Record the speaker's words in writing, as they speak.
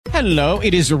Hello,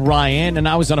 it is Ryan, and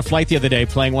I was on a flight the other day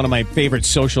playing one of my favorite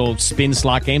social spin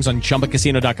slot games on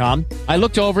ChumbaCasino.com. I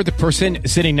looked over at the person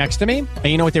sitting next to me, and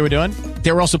you know what they were doing?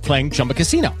 They were also playing Chumba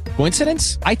Casino.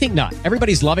 Coincidence? I think not.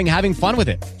 Everybody's loving having fun with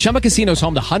it. Chumba Casino is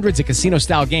home to hundreds of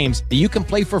casino-style games that you can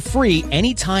play for free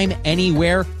anytime,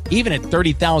 anywhere, even at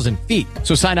 30,000 feet.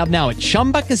 So sign up now at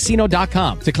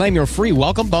ChumbaCasino.com to claim your free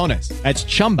welcome bonus. That's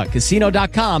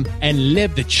ChumbaCasino.com and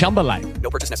live the Chumba life.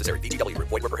 No purchase necessary. VGW.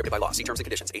 Void where prohibited by law. See terms and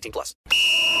conditions. 18+.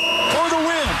 For the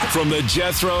win! From the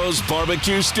Jethro's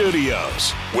Barbecue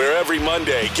Studios, where every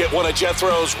Monday, get one of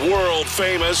Jethro's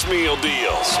world-famous meal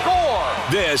deals. Score!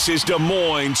 This is Des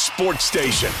Moines Sports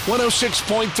Station,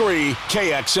 106.3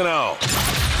 KXNO.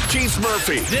 Keith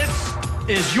Murphy. This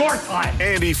is your time.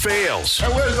 Andy Fales. Hey,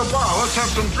 where's the bar? Let's have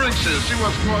some drinks here. See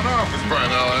what's going on for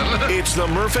crying out loud. It's the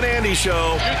Murph and Andy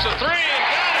Show. Shoots a three.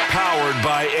 Powered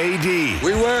by AD.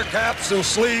 We wear caps and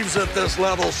sleeves at this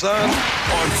level, son.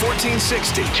 On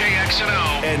 1460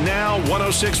 KXNO. And now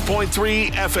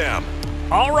 106.3 FM.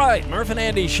 All right, Murph and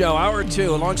Andy Show, Hour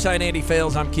 2. Alongside Andy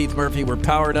Fales, I'm Keith Murphy. We're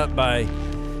powered up by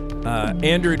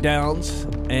Andrew Downs.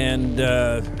 And,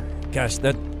 gosh,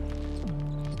 that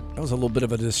was a little bit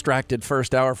of a distracted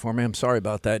first hour for me. I'm sorry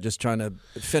about that. Just trying to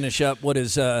finish up what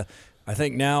is, I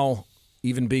think now,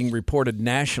 even being reported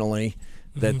nationally,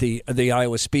 that the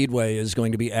Iowa Speedway is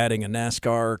going to be adding a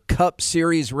NASCAR Cup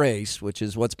Series race, which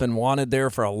is what's been wanted there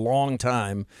for a long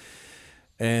time.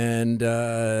 And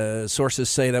sources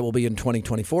say that will be in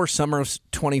 2024, summer of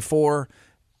 24,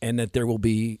 and that there will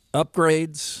be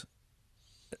upgrades,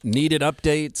 needed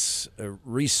updates,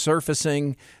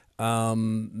 resurfacing.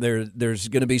 There's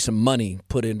going to be some money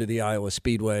put into the Iowa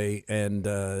Speedway, and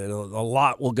a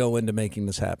lot will go into making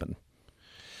this happen.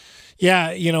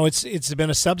 Yeah, it's been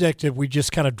a subject that we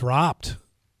just kind of dropped.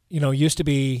 It used to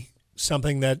be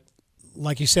something that,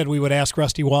 like you said, we would ask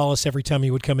Rusty Wallace every time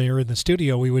he would come here in the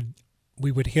studio. We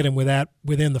would hit him with that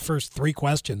within the first 3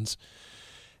 questions.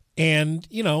 And,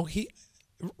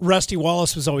 Rusty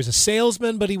Wallace was always a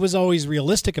salesman, but he was always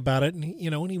realistic about it. And,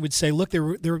 and he would say, look,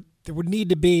 there would need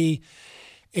to be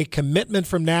a commitment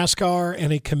from NASCAR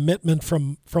and a commitment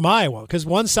from Iowa, because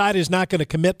one side is not going to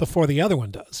commit before the other one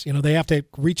does. They have to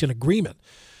reach an agreement.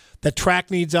 The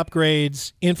track needs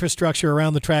upgrades, infrastructure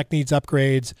around the track needs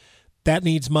upgrades. That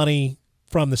needs money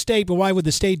from the state. But why would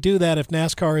the state do that if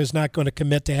NASCAR is not going to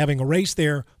commit to having a race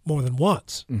there more than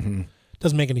once? Mm-hmm.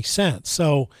 Doesn't make any sense.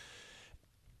 So,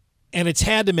 and it's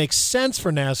had to make sense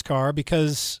for NASCAR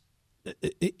because,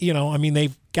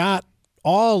 they've got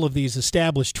all of these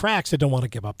established tracks that don't want to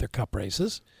give up their cup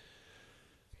races.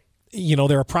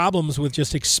 There are problems with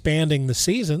just expanding the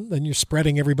season. Then you're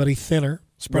spreading everybody thinner,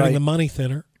 spreading the money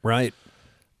thinner. Right.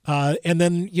 And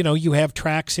then, you have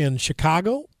tracks in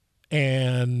Chicago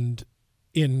and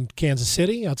in Kansas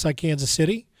City, outside Kansas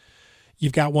City.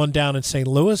 You've got one down in St.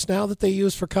 Louis now that they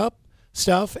use for cup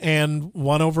stuff, and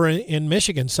one over in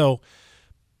Michigan. So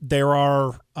there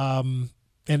are, and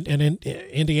in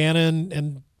Indiana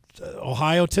and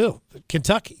Ohio too,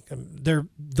 Kentucky.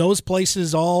 Those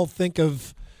places all think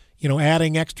of,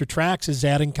 adding extra tracks as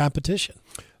adding competition.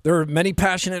 There are many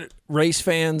passionate race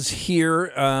fans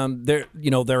here. There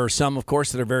are some, of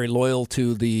course, that are very loyal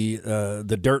to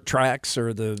the dirt tracks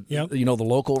or the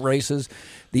local races.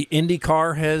 The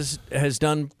IndyCar has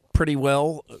done pretty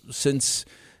well since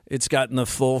it's gotten the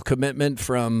full commitment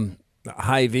from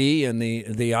Hy-Vee and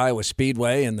the Iowa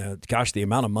Speedway, and the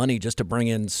amount of money just to bring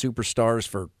in superstars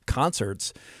for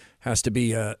concerts has to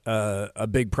be a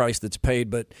big price that's paid.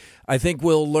 But I think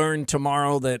we'll learn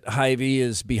tomorrow that Hy-Vee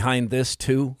is behind this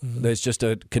too. Mm-hmm. There's just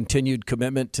a continued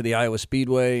commitment to the Iowa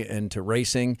Speedway and to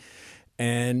racing,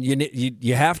 and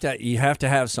you have to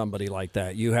have somebody like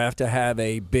that. You have to have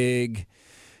a big.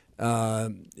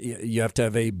 You have to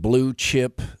have a blue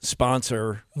chip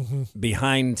sponsor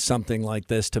behind something like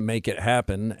this to make it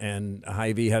happen, and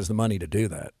Hy-Vee has the money to do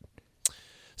that.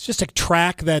 It's just a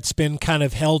track that's been kind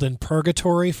of held in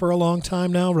purgatory for a long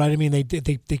time now, right? I mean,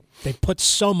 they put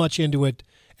so much into it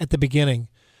at the beginning,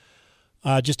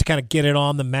 just to kind of get it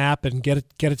on the map and get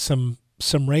it some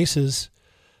races.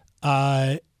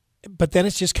 But then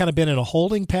it's just kind of been in a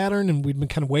holding pattern, and we've been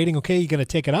kind of waiting. Okay, you going to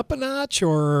take it up a notch,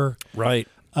 or right?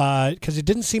 Because it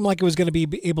didn't seem like it was going to be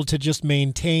able to just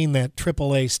maintain that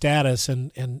AAA status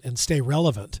and stay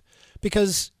relevant,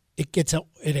 because it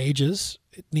ages.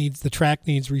 The track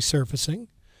needs resurfacing,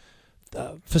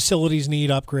 facilities need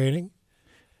upgrading,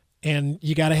 and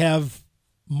you got to have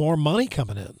more money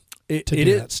coming in. to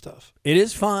do that stuff. It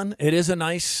is fun. It is a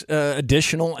nice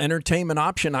additional entertainment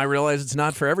option. I realize it's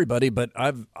not for everybody, but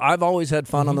I've always had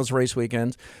fun on those race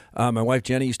weekends. My wife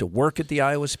Jenny used to work at the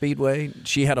Iowa Speedway.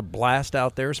 She had a blast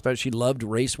out there. Especially, she loved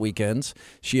race weekends.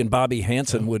 She and Bobby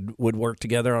Hansen would work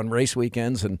together on race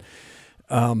weekends, and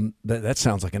that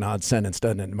sounds like an odd sentence,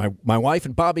 doesn't it? My wife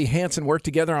and Bobby Hansen worked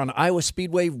together on Iowa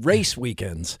Speedway race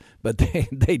weekends, but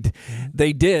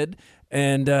they did,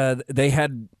 and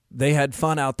they had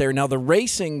fun out there. Now, the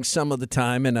racing some of the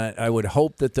time, and I would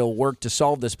hope that they'll work to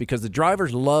solve this because the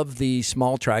drivers love the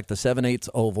small track, the 7/8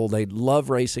 oval. They love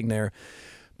racing there.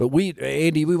 But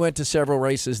Andy, we went to several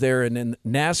races there, and in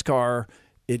NASCAR,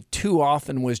 it too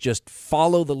often was just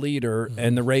follow the leader,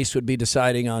 and the race would be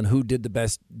deciding on who did the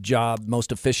best job, most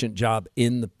efficient job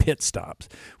in the pit stops,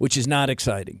 which is not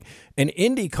exciting. And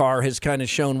IndyCar has kind of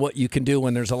shown what you can do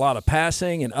when there's a lot of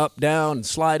passing and up, down, and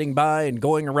sliding by and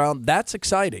going around. That's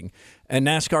exciting. And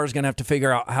NASCAR is going to have to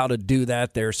figure out how to do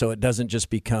that there so it doesn't just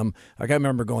become – like I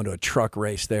remember going to a truck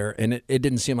race there, and it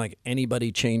didn't seem like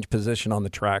anybody changed position on the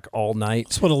track all night.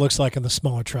 That's what it looks like in the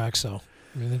smaller tracks, though.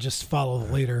 I mean, they just follow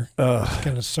the leader, just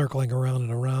kind of circling around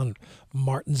and around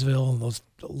Martinsville and those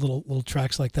little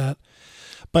tracks like that.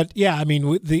 But yeah, I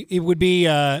mean, it would be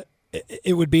a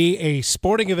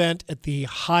sporting event at the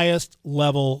highest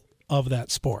level of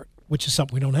that sport, which is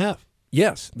something we don't have.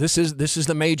 Yes, this is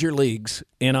the major leagues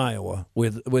in Iowa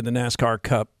with the NASCAR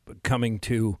Cup coming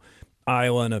to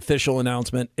Iowa. An official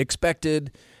announcement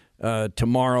expected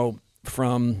tomorrow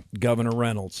from Governor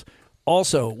Reynolds.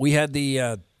 Also, we had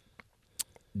the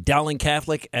Dowling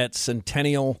Catholic at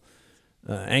Centennial,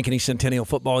 Ankeny Centennial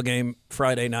football game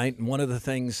Friday night, and one of the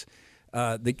things,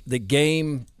 the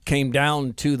game came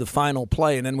down to the final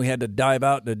play, and then we had to dive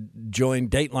out to join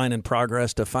Dateline in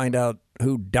Progress to find out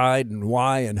who died and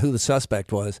why and who the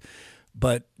suspect was,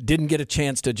 but didn't get a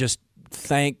chance to just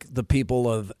thank the people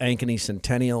of Ankeny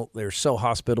Centennial. They're so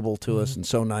hospitable to us and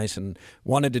so nice, and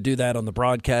wanted to do that on the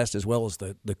broadcast as well as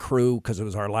the crew because it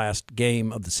was our last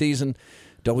game of the season.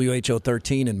 WHO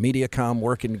 13 and Mediacom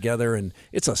working together, and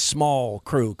it's a small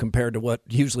crew compared to what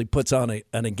usually puts on a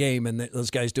game, and those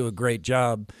guys do a great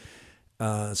job.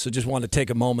 So just wanted to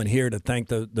take a moment here to thank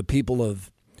the people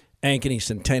of Ankeny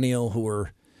Centennial who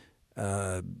were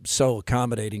so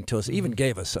accommodating to us. Even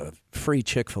gave us a free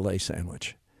Chick-fil-A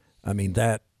sandwich. I mean,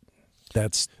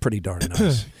 that's pretty darn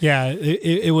nice. Yeah,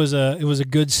 it was a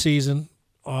good season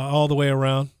all the way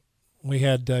around. We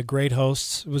had great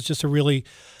hosts. It was just a really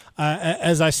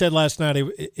as I said last night,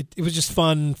 it was just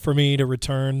fun for me to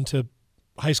return to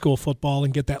high school football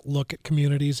and get that look at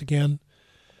communities again.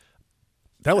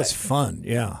 That was fun,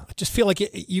 yeah. I just feel like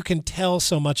you can tell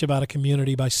so much about a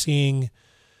community by seeing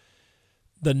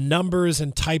the numbers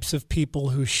and types of people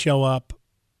who show up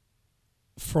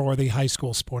for the high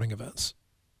school sporting events.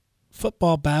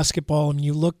 Football, basketball, and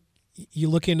you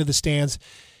look into the stands.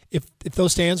 If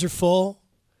those stands are full,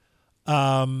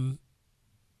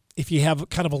 if you have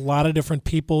kind of a lot of different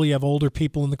people, you have older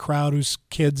people in the crowd whose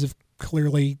kids have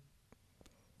clearly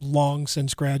long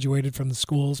since graduated from the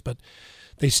schools, but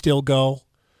they still go.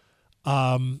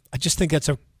 I just think that's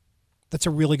a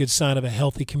really good sign of a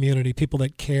healthy community. People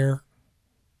that care,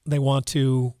 they want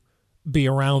to be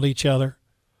around each other.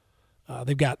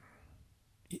 They've got,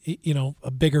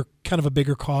 a bigger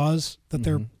cause that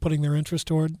they're putting their interest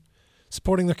toward,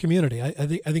 supporting their community. I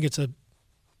think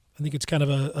it's kind of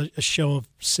a show of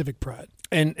civic pride.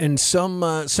 And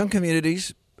some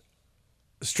communities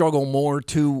struggle more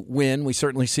to win. We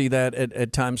certainly see that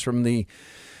at times from the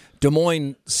Des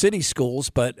Moines city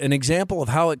schools. But an example of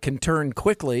how it can turn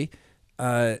quickly,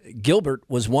 Gilbert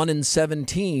was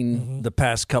 1-17 the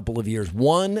past couple of years.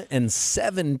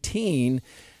 1-17,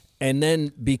 and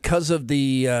then because of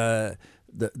the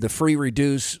free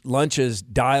reduced lunches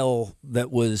dial that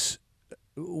was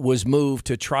moved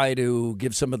to try to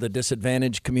give some of the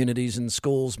disadvantaged communities and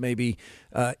schools maybe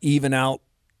even out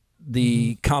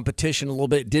the competition a little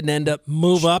bit. Didn't end up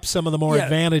move up some of the more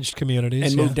advantaged communities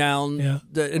and move down. Yeah.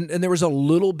 And there was a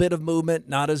little bit of movement,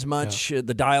 not as much. Yeah.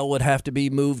 The dial would have to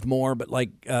be moved more, but like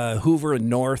Hoover and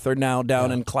North are now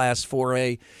down in Class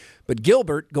 4A. But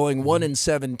Gilbert, going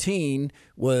 1-17,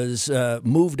 was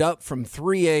moved up from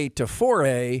 3A to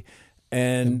 4A.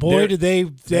 And boy, they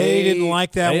didn't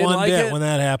like that one bit when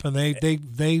that happened.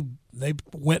 They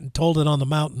went and told it on the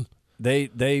mountain.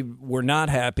 They were not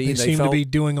happy. They seem to be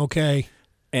doing okay,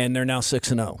 and they're now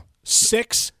 6-0.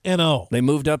 6-0. They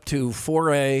moved up to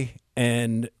 4A,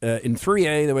 and in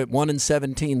 3A they went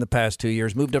 1-17 the past 2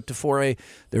 years. Moved up to 4A.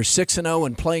 They're 6-0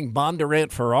 and playing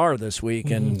Bondurant Farrar this week,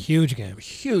 and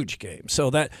huge game. So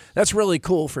that's really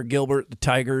cool for Gilbert, the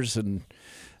Tigers, and.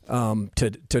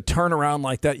 to turn around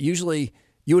like that. Usually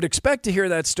you would expect to hear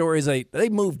that story as they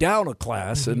moved down a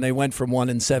class and they went from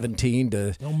 1-17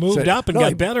 to moved up and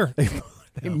got better.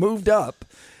 They moved up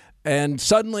and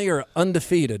suddenly are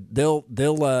undefeated. They'll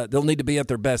need to be at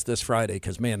their best this Friday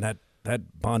because, man, that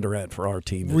Bondurant for our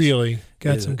team really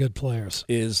got some good players.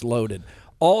 Is loaded.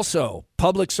 Also,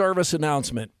 public service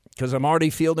announcement, because I'm already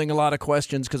fielding a lot of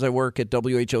questions because I work at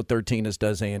WHO 13, as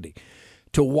does Andy.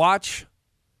 To watch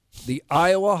the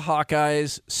Iowa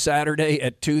Hawkeyes Saturday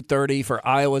at 2:30 for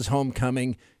Iowa's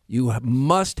homecoming, you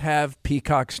must have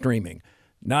Peacock streaming.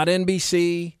 Not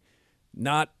NBC,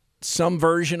 not some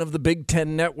version of the Big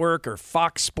Ten Network or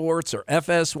Fox Sports or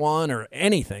FS1 or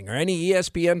anything or any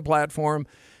ESPN platform.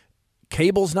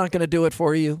 Cable's not going to do it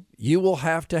for you. You will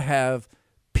have to have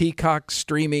Peacock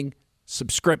streaming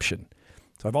subscription.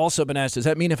 So I've also been asked, does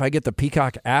that mean if I get the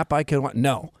Peacock app I can watch?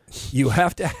 No. You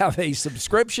have to have a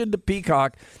subscription to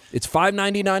Peacock. It's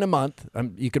 $5.99 a month.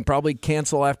 You can probably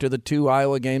cancel after the 2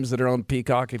 Iowa games that are on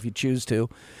Peacock if you choose to.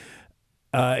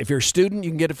 If you're a student,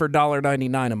 you can get it for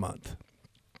 $1.99 a month.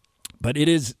 But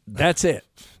that's it.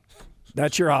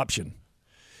 That's your option.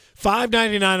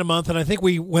 $5.99 a month, and I think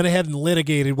we went ahead and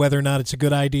litigated whether or not it's a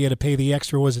good idea to pay the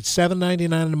extra. Was it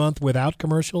 $7.99 a month without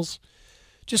commercials?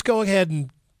 Just go ahead and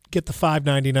get the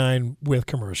 $5.99 with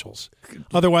commercials.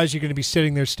 Otherwise, you're going to be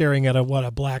sitting there staring at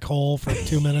a black hole for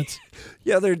 2 minutes.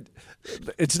 Yeah,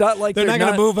 it's not like they're not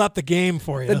going to move up the game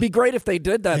for you. It'd be great if they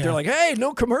did that. Yeah. They're like, hey,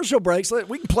 no commercial breaks.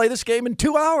 We can play this game in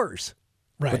 2 hours.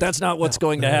 Right. But that's not what's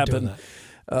going to happen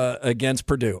against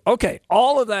Purdue. Okay,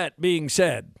 all of that being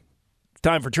said,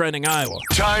 time for Trending Iowa.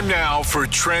 Time now for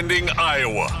Trending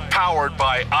Iowa, powered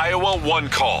by Iowa One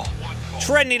Call.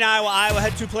 Trending Iowa. Iowa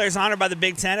had 2 players honored by the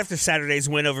Big Ten after Saturday's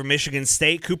win over Michigan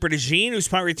State. Cooper DeJean, whose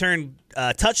punt return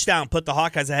touchdown put the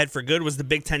Hawkeyes ahead for good, was the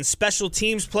Big Ten Special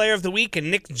Teams Player of the Week. And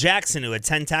Nick Jackson, who had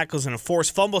 10 tackles and a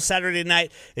forced fumble Saturday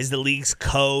night, is the league's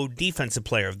co-Defensive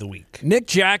Player of the Week. Nick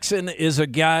Jackson is a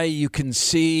guy you can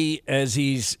see as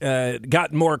he's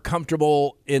gotten more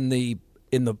comfortable in the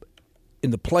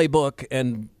playbook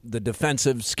and the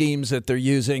defensive schemes that they're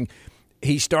using.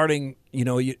 He's starting,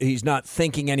 he's not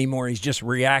thinking anymore. He's just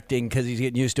reacting because he's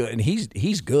getting used to it, and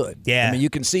he's good. Yeah. I mean, you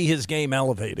can see his game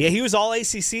elevated. Yeah, he was all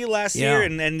ACC last year,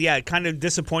 and kind of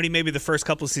disappointing maybe the first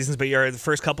couple of seasons, the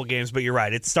first couple games, but you're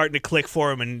right. It's starting to click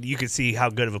for him, and you can see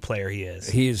how good of a player he is.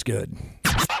 He is good.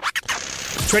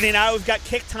 Trending Iowa, we've got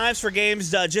kick times for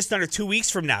games just under 2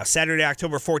 weeks from now. Saturday,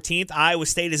 October 14th, Iowa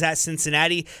State is at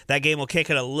Cincinnati. That game will kick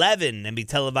at 11 and be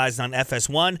televised on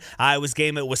FS1. Iowa's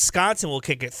game at Wisconsin will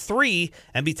kick at 3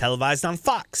 and be televised on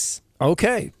Fox.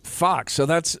 Okay, Fox. So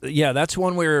that's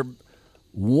one we're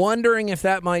wondering if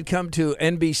that might come to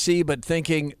NBC, but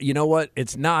thinking, you know what,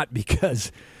 it's not because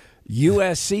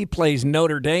USC plays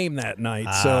Notre Dame that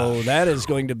night. So that is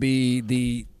going to be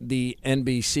the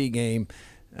NBC game.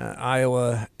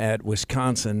 Iowa at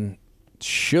Wisconsin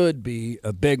should be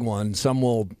a big one. Some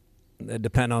will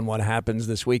depend on what happens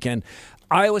this weekend.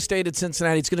 Iowa State at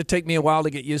Cincinnati. It's going to take me a while to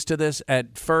get used to this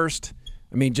at first.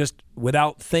 I mean, just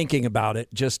without thinking about it,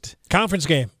 just conference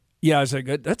game. Yeah, I was like,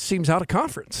 that seems out of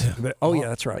conference. Yeah. Oh, yeah,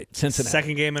 that's right. Cincinnati.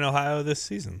 Second game in Ohio this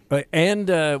season.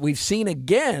 And we've seen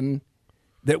again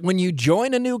that when you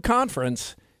join a new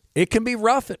conference, it can be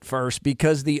rough at first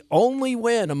because the only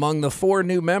win among the 4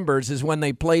 new members is when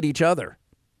they played each other.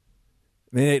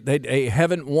 I mean, they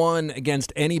haven't won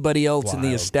against anybody else in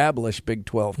the established Big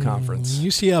 12 conference.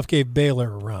 UCF gave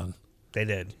Baylor a run. They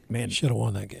did. Man, should have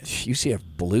won that game. UCF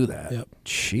blew that. Yep.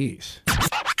 Jeez.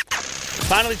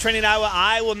 Finally, Trending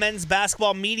Iowa men's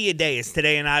basketball media day is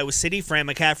today in Iowa City. Fran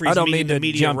McCaffrey's I don't meeting mean to the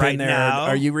media jump right in there. now.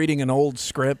 Are you reading an old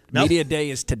script? Nope. Media day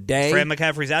is today. Fran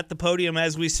McCaffrey's at the podium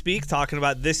as we speak, talking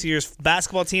about this year's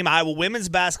basketball team. Iowa women's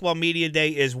basketball media day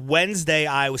is Wednesday.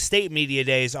 Iowa State media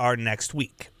days are next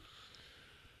week.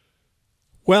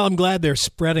 Well, I'm glad they're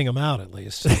spreading them out at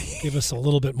least. Give us a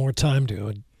little bit more time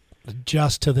to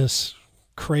adjust to this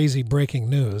crazy breaking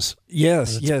news.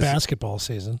 Yes, it's basketball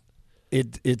season.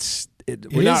 It is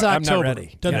October. I'm not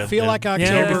ready. Doesn't it feel like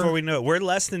October? Yeah, before we know it. We're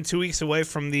less than 2 weeks away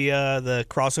from the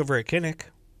crossover at Kinnick.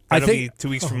 That'll be 2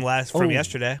 weeks from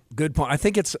yesterday. Good point. I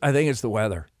think it's the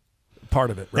weather part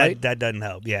of it, right? That doesn't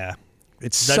help. Yeah,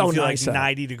 it's doesn't so feel nice. like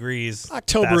 90 degrees.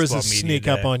 October is a sneak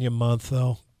up on you month,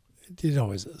 though. It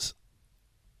always is.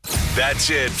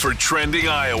 That's it for Trending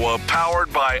Iowa,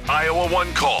 powered by Iowa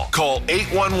One Call. Call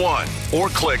 811 or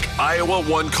click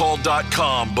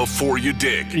iowaonecall.com before you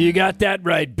dig. You got that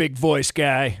right, big voice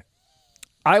guy.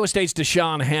 Iowa State's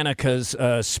Deshaun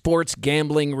Hanukkah's sports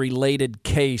gambling-related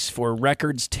case for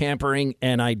records tampering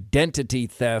and identity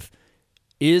theft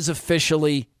is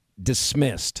officially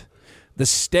dismissed. The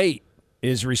state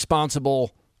is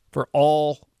responsible for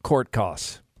all court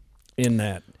costs in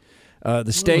that.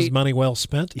 The state was money well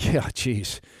spent. Yeah,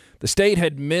 geez. The state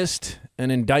had missed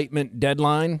an indictment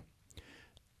deadline,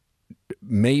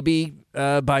 maybe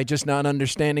by just not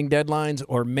understanding deadlines,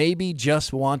 or maybe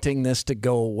just wanting this to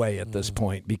go away at this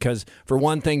point. Because, for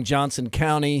one thing, Johnson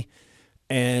County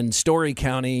and Story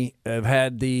County have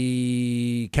had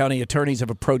the county attorneys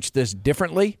have approached this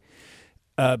differently.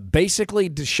 Basically,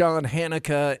 Deshaun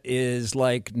Hanukkah is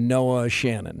like Noah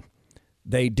Shannon.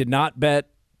 They did not bet.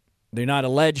 They're not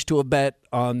alleged to have bet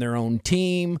on their own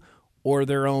team or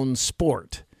their own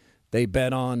sport. They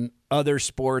bet on other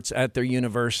sports at their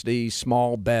university,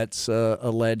 small bets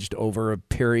alleged over a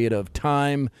period of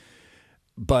time.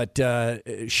 But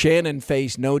Shannon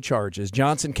faced no charges.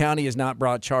 Johnson County has not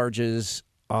brought charges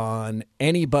on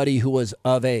anybody who was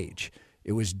of age.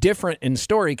 It was different in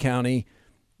Story County,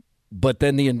 but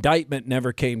then the indictment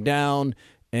never came down,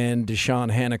 and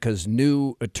Deshaun Hanukkah's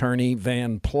new attorney,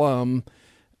 Van Plum,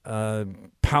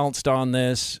 pounced on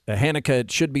this. Hanukkah,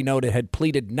 it should be noted, had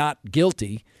pleaded not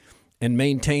guilty and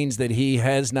maintains that he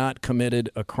has not committed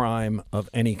a crime of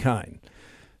any kind.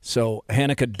 So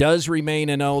Hanukkah does remain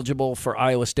ineligible for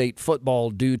Iowa State football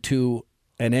due to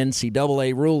an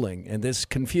NCAA ruling. And this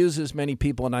confuses many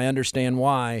people, and I understand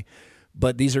why.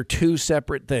 But these are two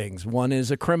separate things. One is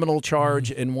a criminal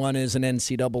charge, and one is an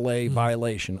NCAA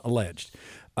violation alleged.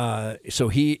 So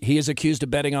he is accused of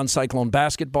betting on Cyclone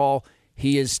basketball.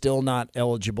 He is still not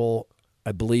eligible.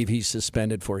 I believe he's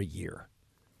suspended for a year.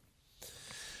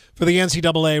 For the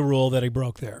NCAA rule that he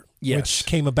broke there. Yes. Which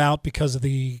came about because of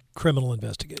the criminal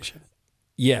investigation.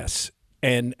 Yes.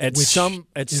 And at some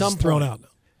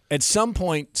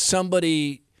point,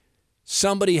 somebody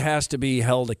has to be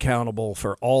held accountable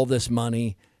for all this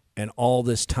money and all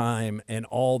this time and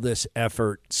all this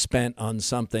effort spent on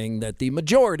something that the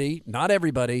majority, not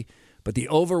everybody, but the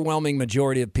overwhelming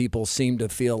majority of people seem to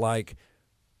feel like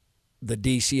the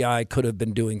DCI could have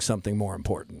been doing something more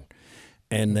important,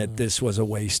 and that this was a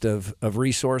waste of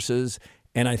resources.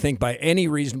 And I think by any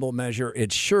reasonable measure,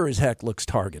 it sure as heck looks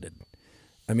targeted.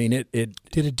 I mean, it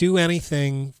did it do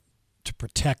anything to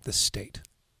protect the state?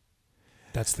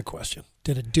 That's the question.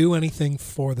 Did it do anything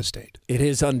for the state? It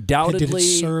is undoubtedly did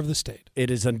it serve the state? It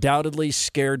has undoubtedly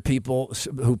scared people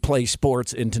who play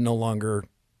sports into no longer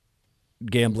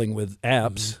gambling with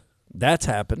apps. That's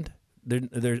happened.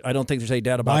 I don't think there's any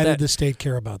doubt about that. Why did the state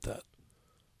care about that?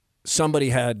 Somebody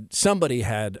had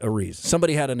a reason.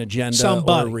 Somebody had an agenda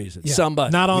or a reason. Yeah.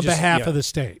 Somebody. Not on behalf of the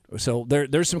state. So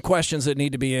there's some questions that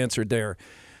need to be answered there.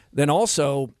 Then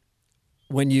also,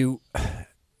 when you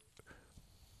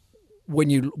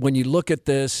look at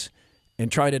this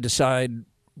and try to decide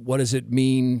what does it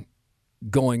mean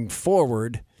going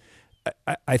forward,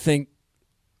 I think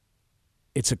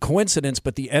it's a coincidence,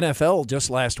 but the NFL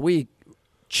just last week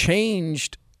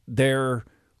changed their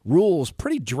rules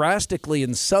pretty drastically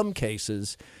in some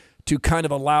cases to kind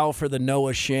of allow for the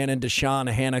Noah Shannon, Deshaun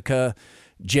Hanukkah,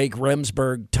 Jake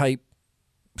Remsburg type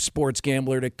sports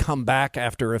gambler to come back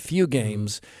after a few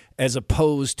games, as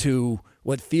opposed to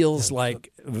what feels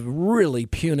like really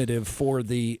punitive for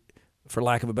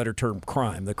lack of a better term,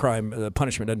 crime. The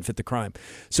punishment doesn't fit the crime.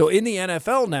 So in the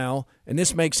NFL now, and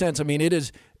this makes sense, I mean, it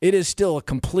is still a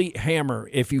complete hammer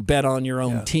if you bet on your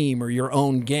own team or your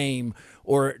own game,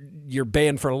 or you're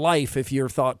banned for life if you're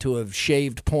thought to have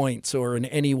shaved points or in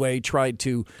any way tried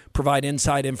to provide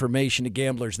inside information to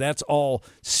gamblers. That's all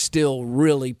still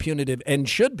really punitive and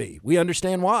should be. We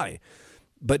understand why.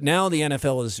 But now the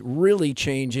NFL is really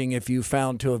changing if you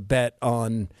found to have bet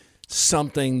on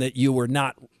something that you were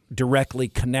not directly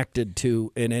connected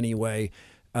to in any way.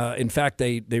 In fact,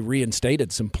 they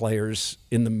reinstated some players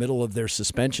in the middle of their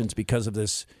suspensions because of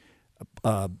this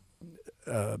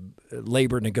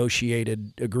labor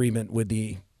negotiated agreement with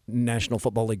the National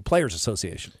Football League Players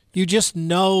Association. You just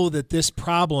know that this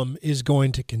problem is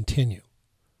going to continue,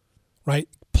 right?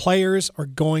 Players are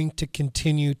going to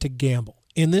continue to gamble.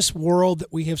 In this world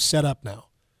that we have set up now,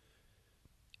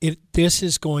 this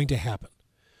is going to happen.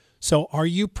 So are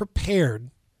you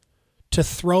prepared to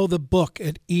throw the book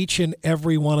at each and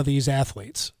every one of these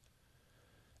athletes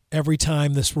every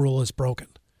time this rule is broken?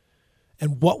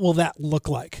 And what will that look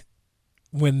like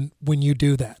when you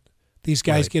do that? These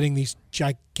guys getting these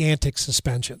gigantic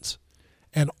suspensions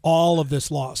and all of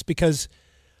this loss, because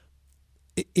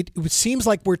it seems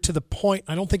like we're to the point,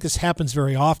 I don't think this happens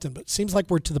very often, but it seems like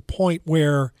we're to the point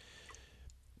where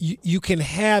you can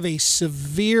have a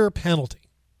severe penalty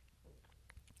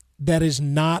that is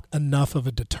not enough of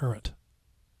a deterrent.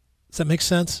 Does that make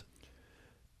sense?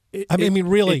 I mean,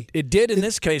 really. It did in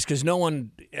this case because no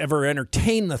one ever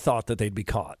entertained the thought that they'd be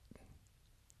caught.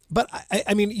 But,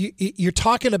 I mean, you're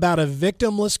talking about a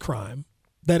victimless crime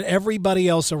that everybody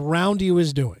else around you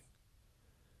is doing.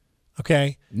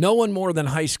 Okay? No one more than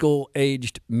high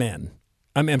school-aged men.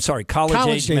 I'm sorry,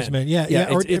 college-aged men. Yeah.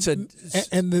 It's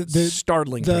a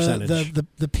startling percentage.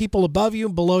 The people above you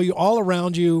and below you, all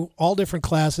around you, all different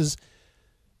classes,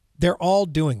 they're all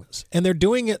doing this. And they're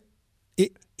doing it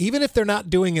even if they're not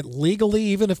doing it legally,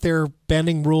 even if they're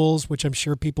bending rules, which I'm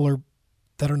sure people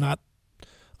that are not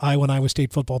Iowa and Iowa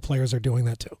State football players are doing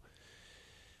that too.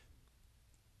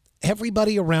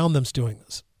 Everybody around them's doing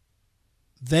this.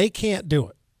 They can't do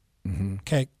it. Mm-hmm.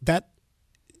 Okay,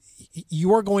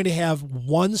 you are going to have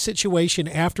one situation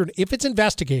after, if it's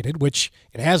investigated, which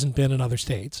it hasn't been in other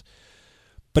states,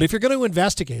 but if you're going to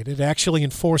investigate it, actually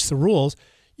enforce the rules,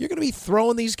 you're going to be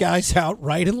throwing these guys out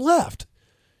right and left.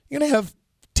 You're going to have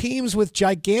teams with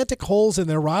gigantic holes in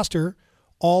their roster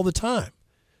all the time.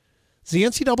 Does the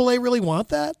NCAA really want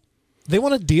that? They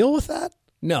want to deal with that?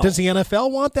 No. Does the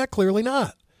NFL want that? Clearly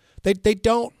not. They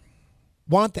don't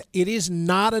want that. It is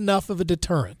not enough of a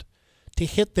deterrent to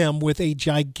hit them with a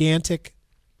gigantic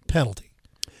penalty.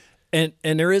 And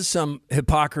there is some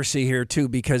hypocrisy here, too,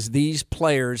 because these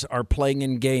players are playing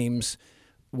in games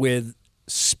with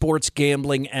sports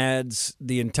gambling ads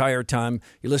the entire time.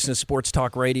 You listen to sports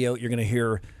talk radio, you're going to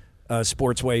hear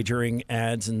sports wagering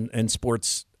ads and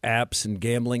sports apps and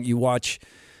gambling. You watch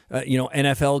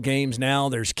NFL games now.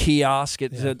 There's kiosk.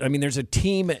 There's a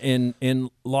team in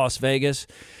Las Vegas.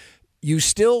 You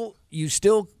still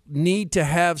need to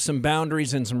have some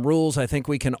boundaries and some rules. I think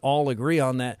we can all agree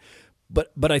on that.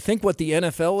 But I think what the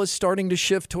NFL is starting to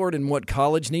shift toward and what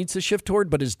college needs to shift toward,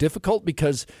 but is difficult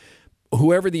because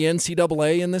whoever the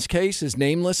NCAA in this case is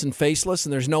nameless and faceless,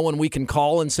 and there's no one we can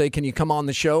call and say, can you come on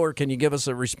the show or can you give us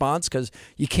a response, because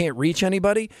you can't reach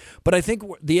anybody. But I think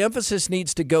the emphasis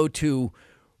needs to go to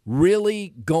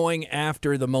really going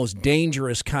after the most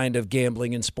dangerous kind of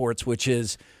gambling in sports, which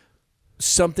is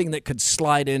something that could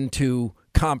slide into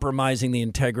compromising the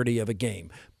integrity of a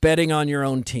game, betting on your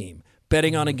own team,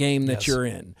 betting on a game that you're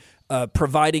in,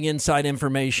 providing inside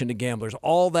information to gamblers,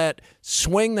 all that.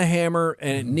 Swing the hammer,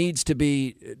 and it needs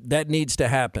to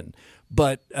happen.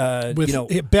 But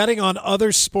betting on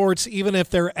other sports, even if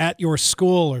they're at your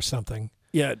school or something.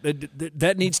 Yeah,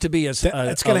 that needs to be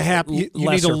that's going to happen. You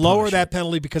need to lower that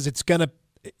penalty because it's going to,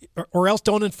 or else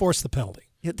don't enforce the penalty.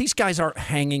 Yeah, these guys aren't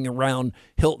hanging around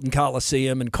Hilton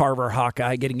Coliseum and Carver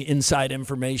Hawkeye getting inside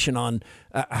information on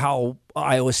how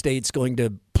Iowa State's going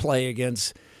to play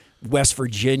against West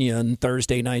Virginia in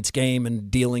Thursday night's game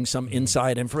and dealing some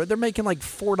inside info. They're making like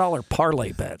 $4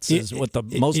 parlay bets is what the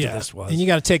most of this was. And you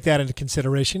got to take that into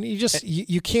consideration.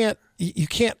 You can't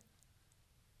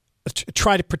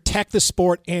try to protect the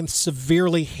sport and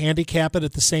severely handicap it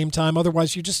at the same time.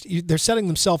 Otherwise, they're setting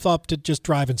themselves up to just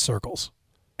drive in circles.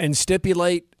 And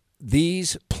stipulate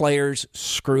these players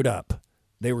screwed up.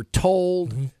 They were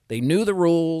told. Mm-hmm. They knew the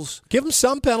rules. Give them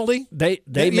some penalty. They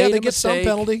made a get mistake. Some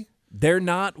penalty. They're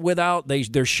not without.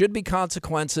 There should be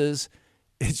consequences.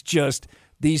 It's just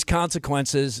these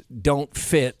consequences don't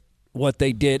fit what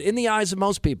they did in the eyes of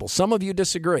most people. Some of you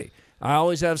disagree. I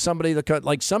always have somebody I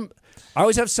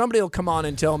always have somebody who'll come on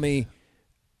and tell me,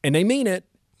 and they mean it,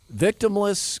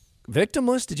 victimless.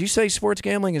 Victimless? Did you say sports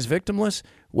gambling is victimless?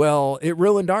 Well, it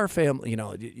ruined our family.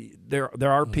 There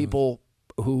are people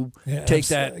who take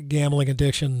that gambling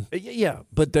addiction. Yeah,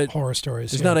 but the horror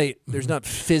stories. There's not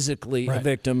physically a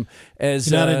victim as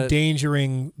you're not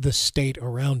endangering the state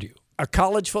around you. A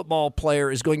college football player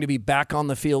is going to be back on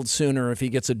the field sooner if he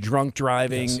gets a drunk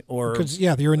driving or because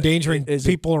you're endangering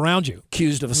people around you.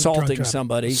 Accused of assaulting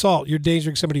somebody. Assault. You're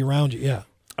endangering somebody around you. Yeah.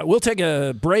 We'll take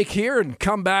a break here and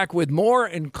come back with more,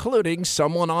 including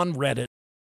someone on Reddit.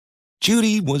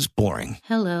 Judy was boring.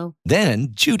 Hello. Then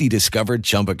Judy discovered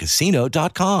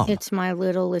ChumbaCasino.com. It's my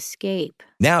little escape.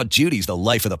 Now Judy's the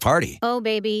life of the party. Oh,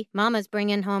 baby, mama's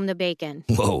bringing home the bacon.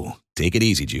 Whoa, take it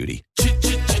easy, Judy.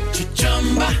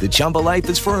 The Chumba life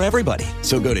is for everybody.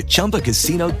 So go to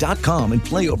ChumbaCasino.com and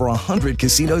play over 100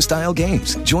 casino-style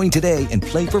games. Join today and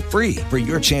play for free for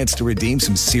your chance to redeem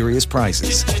some serious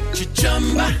prizes.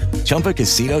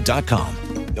 ChumbaCasino.com.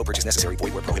 No purchase necessary.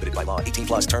 Void where prohibited by law.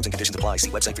 18+ terms and conditions apply. See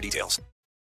website for details.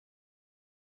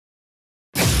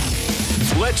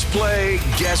 Let's play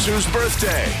Guess Whose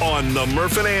Birthday on the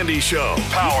Murph and Andy Show.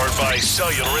 Powered by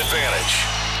Cellular Advantage.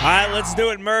 All right, let's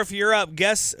do it, Murph. You're up.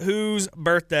 Guess whose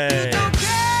birthday? You don't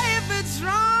care if it's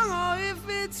wrong or if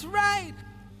it's right.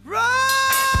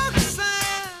 Roxanne.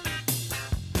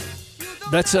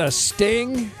 That's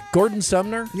Sting, Gordon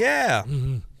Sumner. Yeah.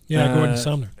 Mm-hmm. Yeah, Gordon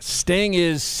Sumner. Sting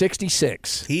is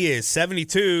 66. He is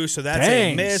 72, so that's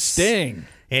Dang, a miss. Sting.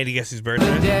 Andy, guess whose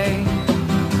birthday?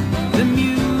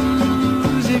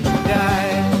 music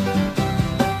died,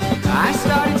 I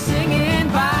started singing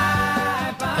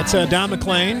bye. That's Don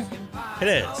McLean. It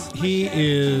is. He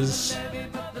is.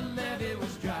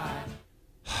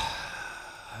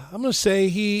 I'm going to say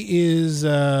he is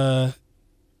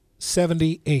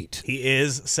 78. He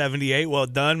is 78. Well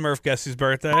done, Murph. Guess whose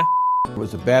birthday?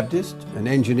 Was a Baptist, an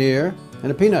engineer,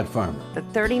 and a peanut farmer. The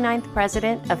 39th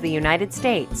President of the United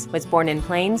States was born in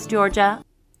Plains, Georgia.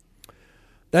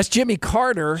 That's Jimmy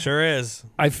Carter. Sure is.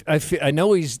 I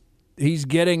know he's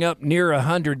getting up near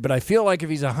 100, but I feel like if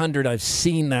he's 100, I've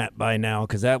seen that by now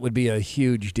because that would be a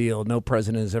huge deal. No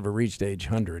president has ever reached age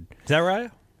 100. Is that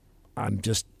right? I'm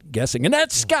just guessing. And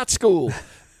that's Scott School.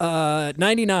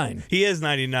 99. He is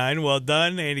 99. Well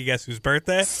done. Andy, guess whose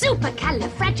birthday?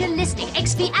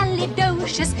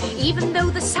 Supercalifragilisticexpialidocious. Even though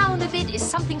the sound of it is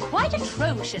something quite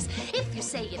atrocious. If you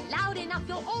say it loud enough,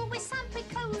 you'll always sound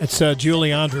precocious. It's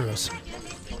Julie Andrews.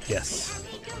 Yes.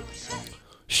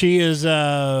 She is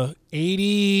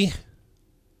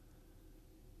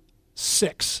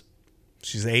 86.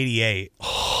 She's 88.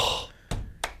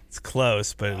 It's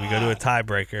close, but we go to a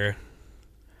tiebreaker.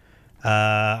 All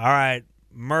right,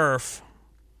 Murph.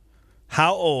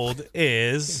 How old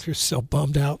is... You're so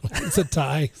bummed out. It's a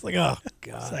tie. It's like, oh,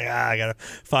 God. It's like, I got to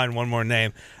find one more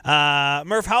name.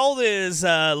 Murph, how old is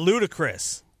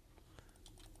Ludacris?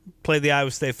 Played the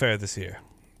Iowa State Fair this year.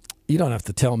 You don't have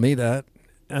to tell me that.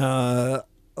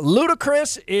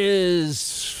 Ludacris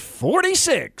is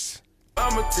 46.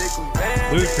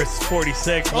 Ludacris is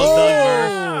 46. Well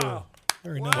done, Murph.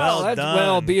 Very nice.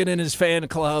 Well, being in his fan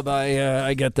club,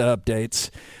 I get the updates.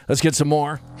 Let's get some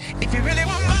more. If you really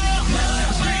want more,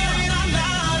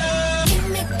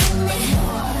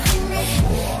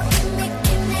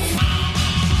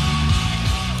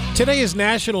 Today is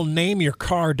National Name Your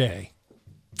Car Day.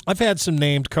 I've had some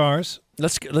named cars.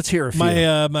 Let's hear a few.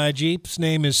 My Jeep's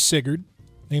name is Sigurd,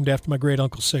 named after my great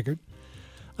uncle Sigurd.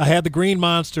 I had the Green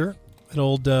Monster, an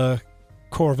old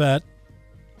Corvette.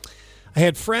 I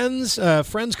had friends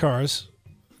cars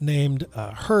named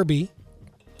Herbie,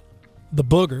 the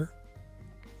Booger,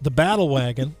 the Battle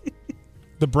Wagon,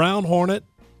 the Brown Hornet,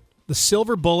 the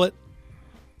Silver Bullet,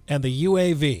 and the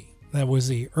UAV. That was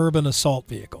the Urban Assault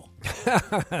Vehicle.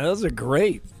 Those are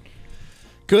great.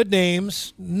 Good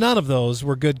names. None of those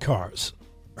were good cars.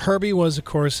 Herbie was, of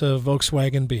course, a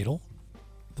Volkswagen Beetle.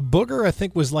 The Booger, I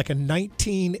think, was like a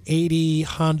 1980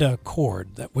 Honda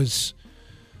Accord. That was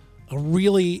a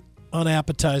really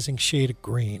unappetizing shade of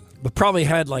green. But probably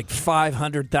had like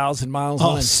 500,000 miles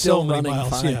on it, still so running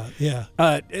miles, fine. Yeah.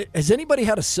 Has anybody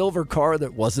had a silver car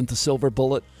that wasn't the Silver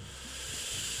Bullet?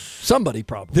 Somebody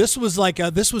probably. This was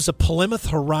a Plymouth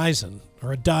Horizon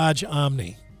or a Dodge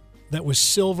Omni that was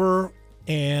silver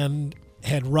and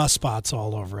had rust spots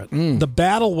all over it. The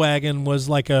Battle Wagon was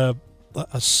like a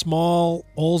small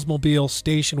Oldsmobile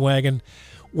station wagon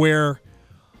where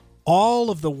all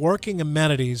of the working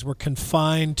amenities were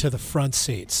confined to the front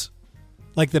seats.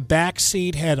 Like the back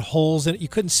seat had holes in it. You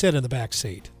couldn't sit in the back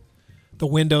seat. The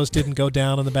windows didn't go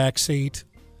down in the back seat.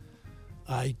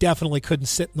 You definitely couldn't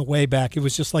sit in the way back. It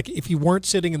was just like if you weren't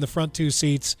sitting in the front two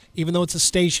seats, even though it's a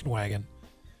station wagon,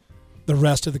 the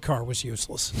rest of the car was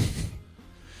useless.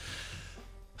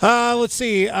 Let's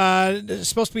see. It's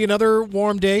supposed to be another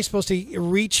warm day. Supposed to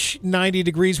reach 90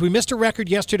 degrees. We missed a record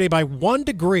yesterday by 1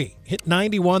 degree. Hit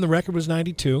 91. The record was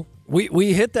 92.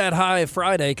 We hit that high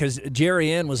Friday because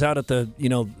Jerry Ann was out at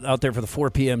out there for the 4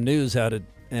 p.m. news out at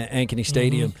Ankeny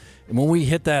Stadium. And when we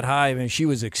hit that high, I mean, she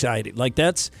was excited. Like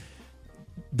that's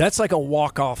like a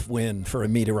walk-off win for a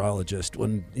meteorologist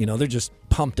when they're just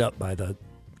pumped up by that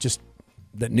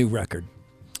new record.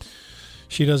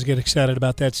 She does get excited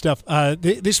about that stuff.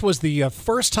 This was the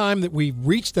first time that we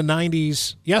reached the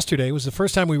 90s. Yesterday was the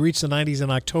first time we reached the 90s in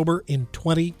October in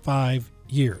 25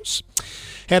 years.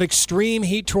 Had extreme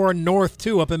heat toward north,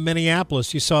 too, up in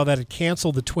Minneapolis. You saw that it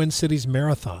canceled the Twin Cities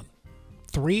Marathon.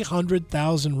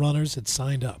 300,000 runners had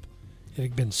signed up. It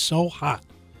had been so hot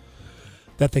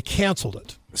that they canceled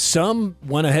it. Some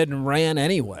went ahead and ran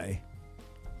anyway.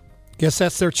 Guess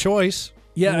that's their choice.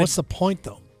 Yeah. What's the point,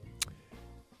 though?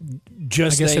 I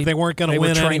guess if they weren't going to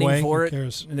win anyway, for who it.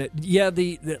 cares? It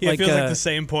feels like the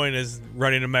same point as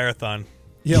running a marathon.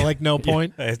 Yeah, like no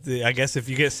point. Yeah, I guess if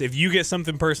you get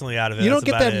something personally out of it, you don't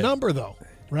that's get that about it. number though,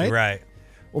 right? Right.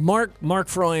 Well, Mark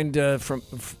Freund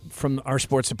from our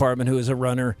sports department, who is a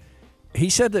runner, he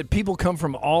said that people come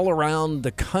from all around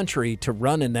the country to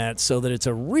run in that, so that it's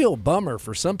a real bummer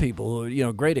for some people.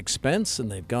 Great expense,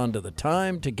 and they've gone to the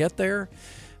time to get there.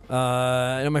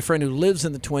 And my friend who lives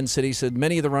in the Twin Cities said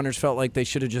many of the runners felt like they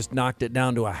should have just knocked it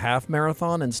down to a half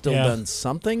marathon and still done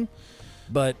something.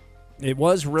 But it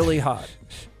was really hot.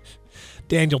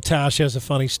 Daniel Tosh has a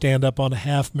funny stand-up on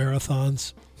half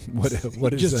marathons. What is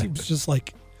that? He was just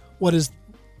like, what is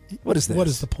this? What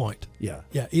is the point? Yeah.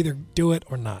 Yeah, either do it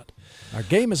or not. Our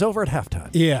game is over at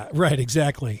halftime. Yeah, right,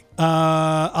 exactly.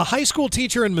 A high school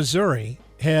teacher in Missouri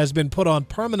has been put on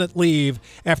permanent leave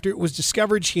after it was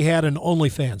discovered she had an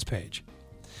OnlyFans page.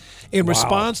 In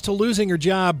response to losing her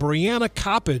job, Brianna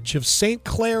Coppage of St.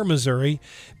 Clair, Missouri,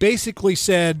 basically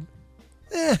said,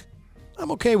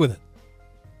 I'm okay with it.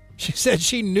 She said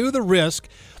she knew the risk,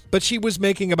 but she was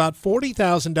making about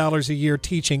 $40,000 a year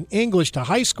teaching English to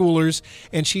high schoolers,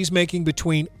 and she's making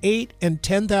between $8,000 and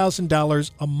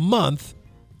 $10,000 a month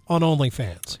on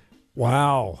OnlyFans.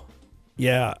 Wow.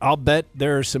 Yeah, I'll bet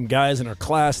there are some guys in her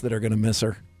class that are going to miss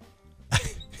her.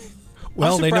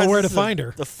 Well, they know where to find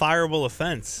her. The fireable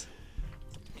offense.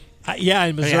 Yeah,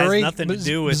 in Missouri, it has nothing to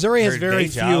do with Missouri has her very day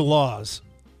few job. laws.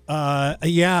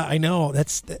 Yeah, I know.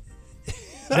 That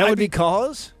would be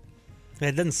cause?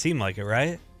 It doesn't seem like it,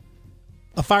 right?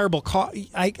 A fireable cause.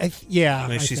 Yeah. I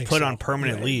mean, she's think put so. on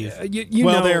permanent leave.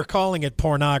 They're calling it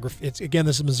pornography. Again,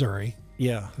 this is Missouri.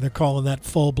 Yeah. They're calling that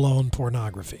full-blown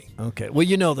pornography. Okay. Well,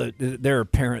 you know that there are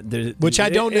parents. Which I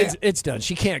don't. It's done.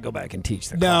 She can't go back and teach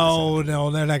the class.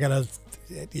 No, they're not going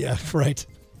to. Yeah, right.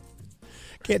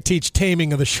 Can't teach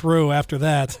taming of the shrew after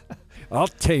that. I'll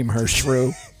tame her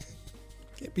shrew.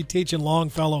 Can't be teaching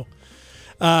Longfellow.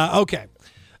 Okay.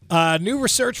 New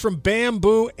research from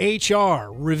Bamboo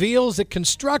HR reveals that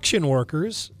construction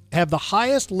workers have the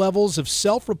highest levels of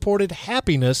self-reported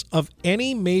happiness of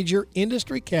any major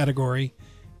industry category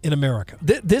in America.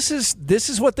 This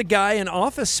is what the guy in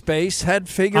Office Space had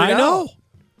figured out. I know.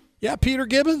 Yeah, Peter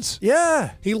Gibbons.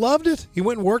 Yeah. He loved it. He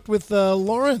went and worked with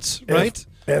Lawrence, right?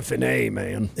 F&A,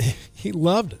 man. He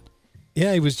loved it.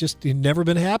 Yeah, he'd never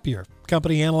been happier.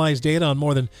 Company analyzed data on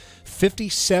more than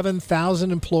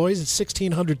 57,000 employees at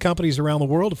 1,600 companies around the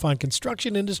world to find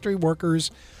construction industry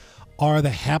workers are the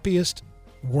happiest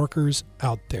workers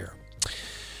out there.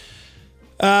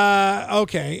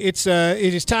 Okay, it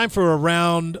is time for a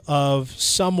round of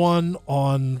Someone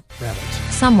on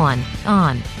Reddit. Someone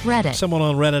on Reddit. Someone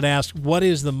on Reddit asked, what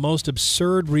is the most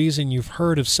absurd reason you've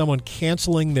heard of someone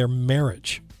canceling their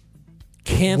marriage?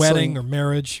 Wedding or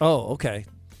marriage. Oh, okay.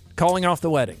 Calling off the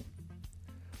wedding.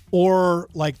 Or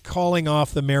like calling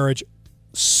off the marriage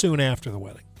soon after the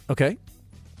wedding. Okay.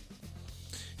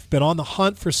 If you've been on the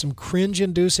hunt for some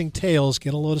cringe-inducing tales,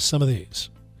 get a load of some of these.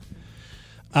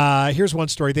 Here's one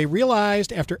story. They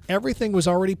realized after everything was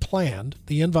already planned,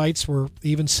 the invites were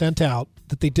even sent out,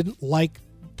 that they didn't like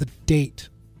the date,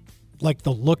 like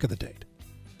the look of the date.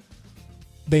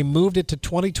 They moved it to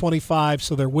 2025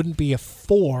 so there wouldn't be a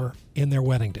 4 in their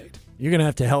wedding date. You're going to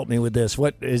have to help me with this.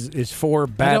 What is 4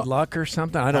 bad luck or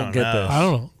something? I don't get this. I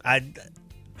don't know.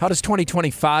 How does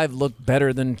 2025 look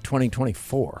better than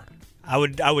 2024? I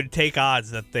would take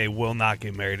odds that they will not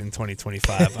get married in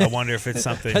 2025. I wonder if it's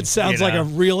something. That sounds like a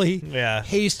really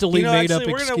hastily made up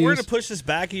excuse. We're gonna push this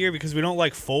back a year because we don't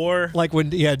like 4. Like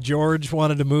when George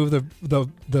wanted to move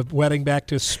the wedding back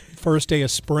to first day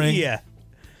of spring. Yeah.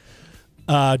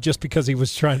 Just because he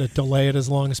was trying to delay it as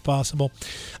long as possible.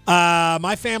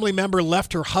 My family member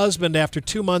left her husband after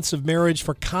 2 months of marriage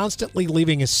for constantly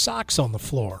leaving his socks on the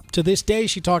floor. To this day,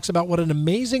 she talks about what an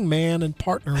amazing man and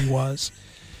partner he was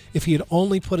if he had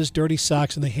only put his dirty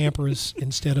socks in the hampers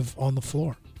instead of on the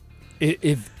floor.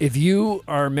 If you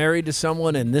are married to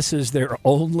someone and this is their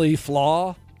only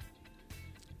flaw,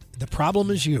 the problem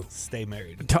is you. Stay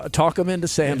married. Talk them into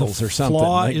sandals or something. The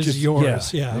flaw is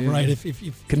yours. Yeah, right.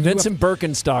 If convince him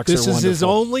Birkenstocks this are is his wonderful.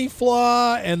 only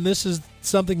flaw, and this is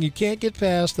something you can't get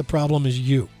past. The problem is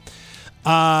you.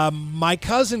 My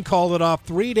cousin called it off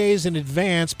 3 days in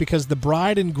advance because the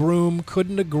bride and groom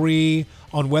couldn't agree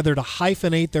on whether to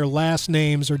hyphenate their last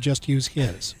names or just use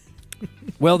his.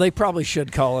 Well, they probably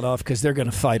should call it off because they're going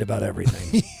to fight about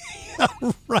everything.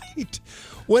 Yeah, right.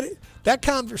 That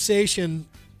conversation?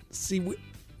 See,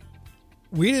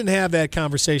 we didn't have that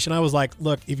conversation. I was like,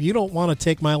 look, if you don't want to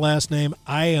take my last name,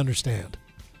 I understand.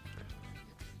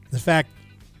 In fact,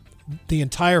 the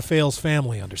entire Fales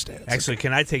family understands. Actually,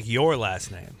 can I take your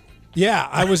last name? Yeah,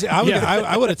 I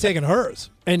would have taken hers,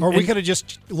 or we could have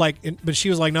just but she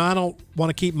was like, no, I don't want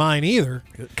to keep mine either.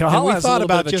 Kahal has a little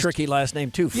bit of a tricky last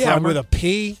name too. Yeah, Frummer. with a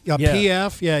P,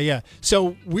 PF. Yeah.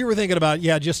 So we were thinking about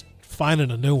just finding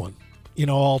a new one,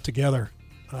 all together.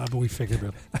 But we figured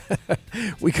it.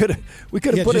 we could have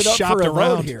put it up for a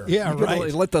vote here. Yeah,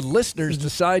 right. Let the listeners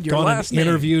decide your last name.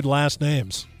 Interviewed last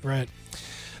names. Right.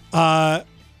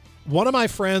 One of my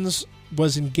friends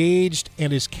was engaged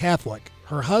and is Catholic.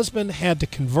 Her husband had to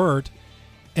convert,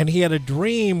 and he had a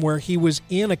dream where he was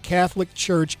in a Catholic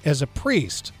church as a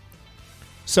priest.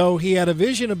 So he had a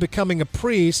vision of becoming a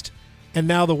priest, and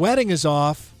now the wedding is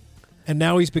off, and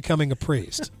now he's becoming a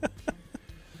priest.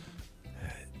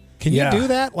 Can you do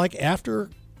that, like, after?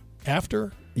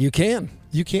 You can.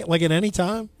 You can't, like, at any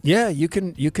time? Yeah, you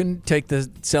can take the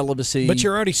celibacy. But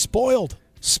you're already spoiled.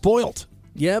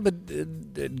 Yeah,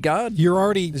 but God, you're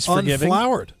already is forgiving.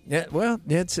 Unflowered. Yeah, well,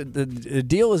 the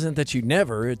deal isn't that you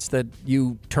never; it's that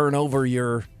you turn over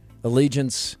your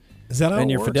allegiance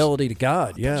and your fidelity to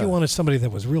God. Yeah, you wanted somebody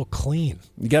that was real clean.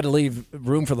 You got to leave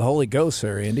room for the Holy Ghost,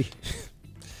 there, Andy.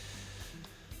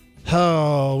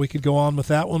 Oh, we could go on with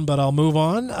that one, but I'll move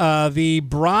on. The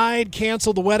bride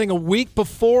canceled the wedding a week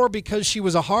before because she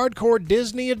was a hardcore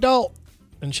Disney adult,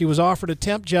 and she was offered a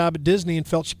temp job at Disney and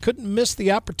felt she couldn't miss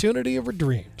the opportunity of her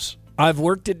dreams. I've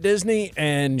worked at Disney,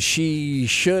 and she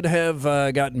should have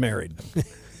gotten married.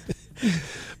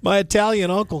 My Italian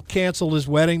uncle canceled his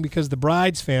wedding because the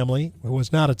bride's family, who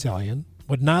was not Italian,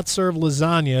 would not serve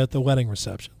lasagna at the wedding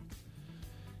reception.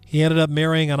 He ended up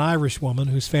marrying an Irish woman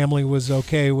whose family was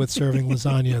okay with serving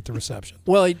lasagna at the reception.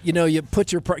 Well, you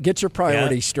put get your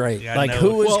priorities straight. Like,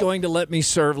 who is going to let me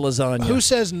serve lasagna? Who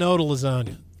says no to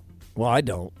lasagna? Well, I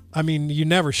don't. I mean, you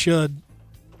never should.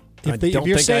 I don't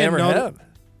think I ever have.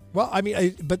 Well, I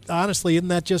mean, but honestly, isn't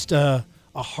that just a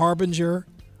harbinger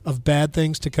of bad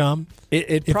things to come?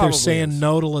 If they're saying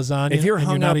no to lasagna, if you're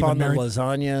hung up on married? the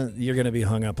lasagna, you're going to be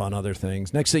hung up on other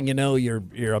things. Next thing you know,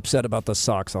 you're upset about the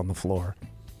socks on the floor.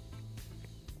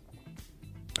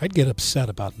 I'd get upset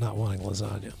about not wanting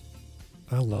lasagna.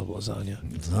 I love lasagna.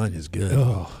 Lasagna's good.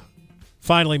 Oh.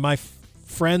 Finally, my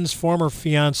friend's former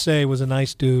fiancé was a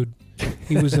nice dude.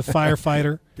 He was a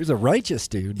firefighter. He was a righteous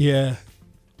dude. Yeah.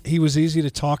 He was easy to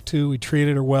talk to. He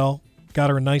treated her well. Got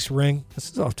her a nice ring.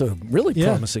 This is off to a really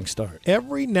promising start.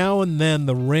 Every now and then,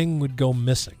 the ring would go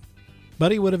missing,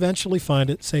 but he would eventually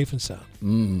find it safe and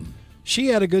sound. She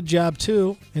had a good job,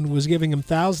 too, and was giving him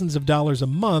thousands of dollars a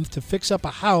month to fix up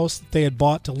a house that they had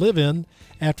bought to live in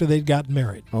after they'd gotten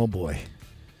married. Oh, boy.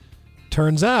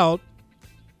 Turns out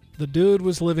the dude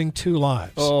was living two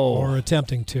lives, or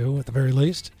attempting to, at the very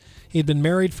least. He had been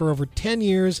married for over 10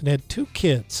 years and had 2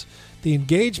 kids. The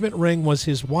engagement ring was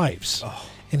his wife's,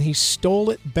 and he stole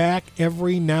it back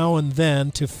every now and then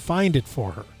to find it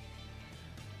for her.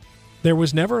 There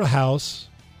was never a house.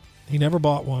 He never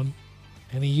bought one.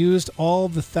 And he used all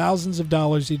the thousands of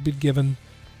dollars he'd been given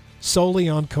solely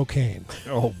on cocaine.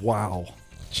 Oh, wow.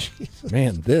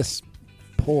 Man, this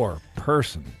poor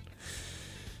person.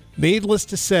 Needless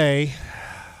to say,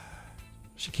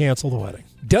 she canceled the wedding.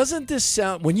 Doesn't this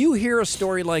sound, when you hear a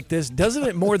story like this, doesn't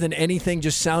it more than anything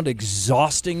just sound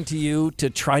exhausting to you to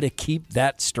try to keep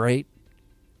that straight?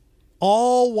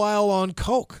 All while on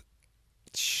coke.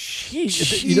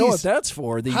 Jeez. You know what that's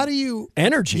for? How do you...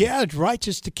 Energy. Yeah, right,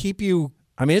 just to keep you...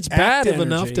 I mean, it's bad active energy.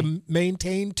 enough to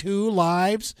maintain 2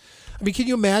 lives. I mean, can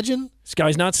you imagine? This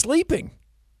guy's not sleeping.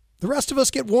 The rest of us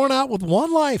get worn out with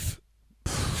 1 life.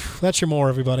 That's your more,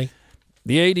 everybody.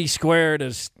 The AD squared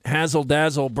as Hazel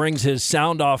Dazzle brings his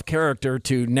sound-off character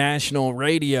to national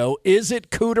radio. Is it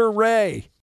Cooter Ray?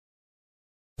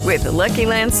 With the Lucky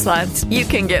Land Slots, you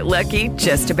can get lucky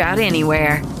just about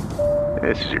anywhere.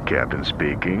 This is your captain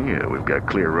speaking. We've got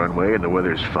clear runway and the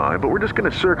weather's fine, but we're just going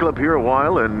to circle up here a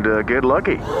while and get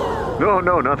lucky.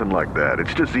 No, nothing like that.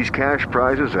 It's just these cash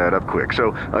prizes add up quick.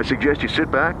 So I suggest you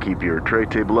sit back, keep your tray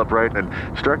table upright, and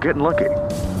start getting lucky.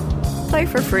 Play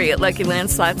for free at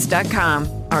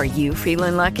LuckyLandSlots.com. Are you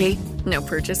feeling lucky? No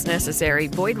purchase necessary.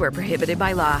 Void where prohibited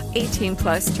by law.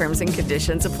 18+ terms and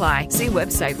conditions apply. See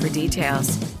website for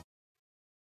details.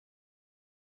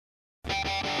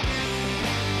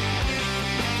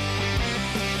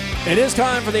 It is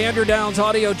time for the Andrew Downs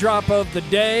audio drop of the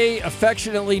day,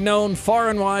 affectionately known far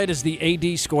and wide as the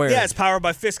AD Squared. Yeah, it's powered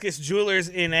by Fiscus Jewelers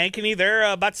in Ankeny.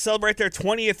 They're about to celebrate their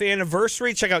 20th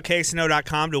anniversary. Check out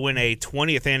KSNO.com to win a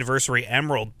 20th anniversary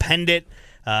emerald pendant.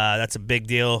 That's a big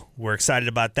deal. We're excited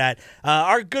about that.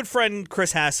 Our good friend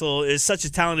Chris Hassel is such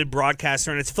a talented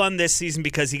broadcaster, and it's fun this season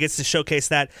because he gets to showcase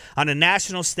that on a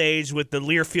national stage with the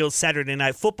Learfield Saturday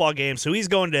Night Football game. So he's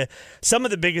going to some of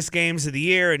the biggest games of the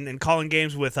year and calling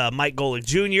games with Mike Golick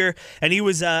Jr., and he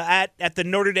was at the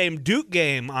Notre Dame Duke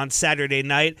game on Saturday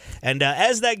night. And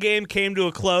as that game came to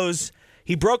a close,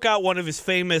 he broke out one of his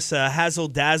famous Hazel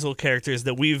Dazzle characters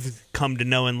that we've come to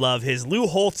know and love, his Lou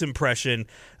Holtz impression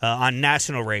on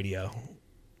national radio.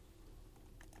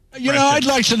 You know, I'd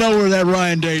like to know where that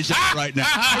Ryan Day's at right now.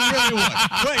 I really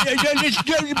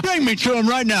would. Wait, bring me to him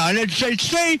right now. And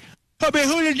say,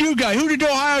 who did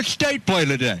Ohio State play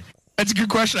today? That's a good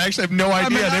question. I actually have no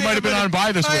idea. They might have been on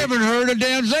bye this week. I haven't heard a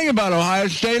damn thing about Ohio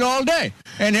State all day.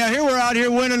 And here we're out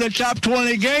here winning the top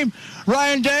 20 game.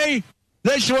 Ryan Day,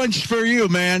 This one's for you,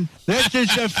 man. This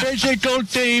is a physical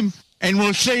team, and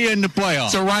we'll see you in the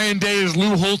playoffs. So Ryan Day is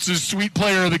Lou Holtz's sweet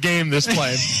player of the game this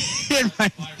play.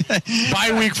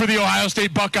 Bye week for the Ohio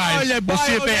State Buckeyes. We'll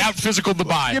see if they out-physicaled the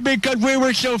bye. Yeah, because we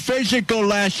were so physical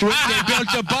last week, they built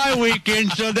a bye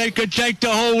weekend so they could take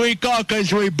the whole week off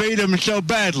because we beat them so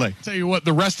badly. Tell you what,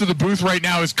 the rest of the booth right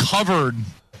now is covered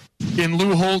in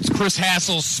Lou Holtz, Chris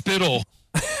Hassel's spittle.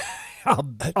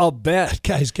 I'll bet. That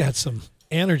guy's got some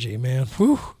energy, man.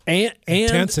 Whew. And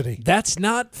intensity. That's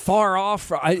not far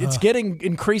off. It's getting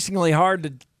increasingly hard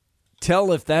to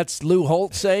tell if that's Lou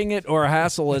Holtz saying it or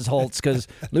Hassel as Holtz, because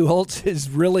Lou Holtz is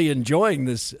really enjoying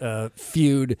this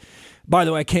feud. By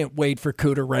the way, I can't wait for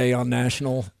Cooter Ray on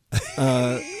national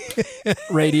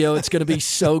radio. It's going to be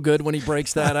so good when he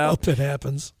breaks that out. I hope it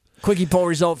happens. Quickie poll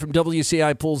result from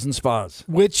WCI Pools and Spas.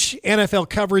 Which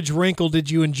NFL coverage wrinkle did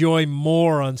you enjoy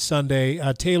more on Sunday?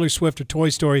 Taylor Swift or Toy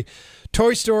Story?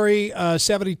 Toy Story,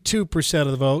 72% of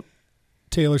the vote.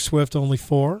 Taylor Swift, only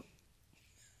 4%.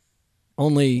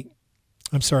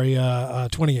 I'm sorry,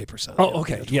 28%. Oh,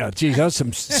 okay. Yeah, geez, that was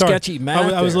some sketchy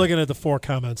math. I was looking at the 4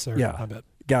 comments there. Yeah, I bet.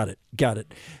 Got it.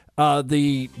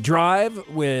 The Drive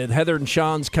with Heather and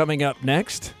Sean's coming up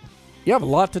next. You have a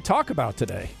lot to talk about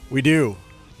today. We do.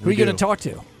 Who are you going to talk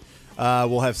to?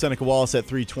 We'll have Seneca Wallace at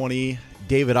 3:20,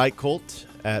 David Eichholt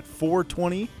at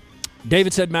 4:20.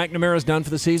 David said McNamara's done for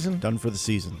the season? Done for the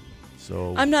season.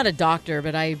 So I'm not a doctor,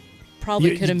 but I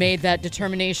probably could have made that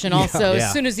determination also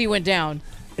as soon as he went down.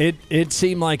 It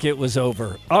seemed like it was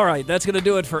over. All right, that's going to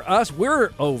do it for us.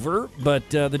 We're over, but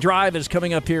the Drive is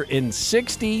coming up here in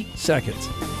 60 seconds.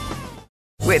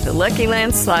 With the Lucky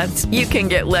Land Slots, you can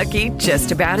get lucky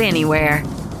just about anywhere.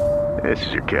 This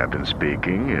is your captain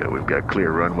speaking. We've got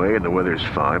clear runway and the weather's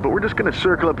fine, but we're just going to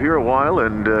circle up here a while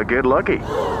and get lucky.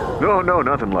 No,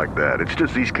 nothing like that. It's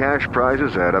just these cash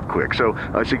prizes add up quick. So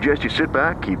I suggest you sit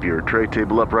back, keep your tray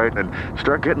table upright, and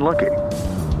start getting lucky.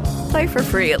 Play for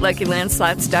free at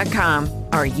LuckyLandSlots.com.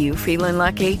 Are you feeling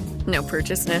lucky? No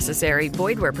purchase necessary.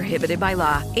 Void where prohibited by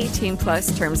law.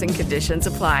 18+ terms and conditions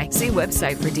apply. See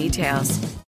website for details.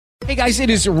 Hey guys, it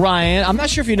is Ryan. I'm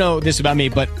not sure if you know this about me,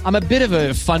 but I'm a bit of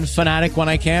a fun fanatic when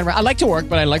I can. I like to work,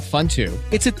 but I like fun too.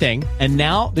 It's a thing. And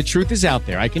now the truth is out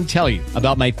there. I can tell you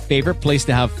about my favorite place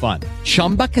to have fun.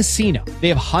 Chumba Casino. They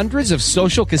have hundreds of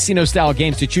social casino style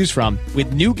games to choose from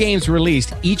with new games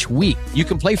released each week. You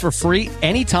can play for free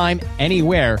anytime,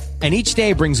 anywhere. And each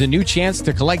day brings a new chance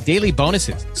to collect daily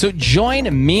bonuses. So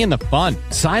join me in the fun.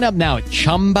 Sign up now at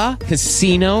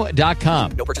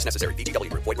ChumbaCasino.com. No purchase necessary. VGW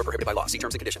Group. Void where prohibited by law. See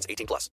terms and conditions. 18+.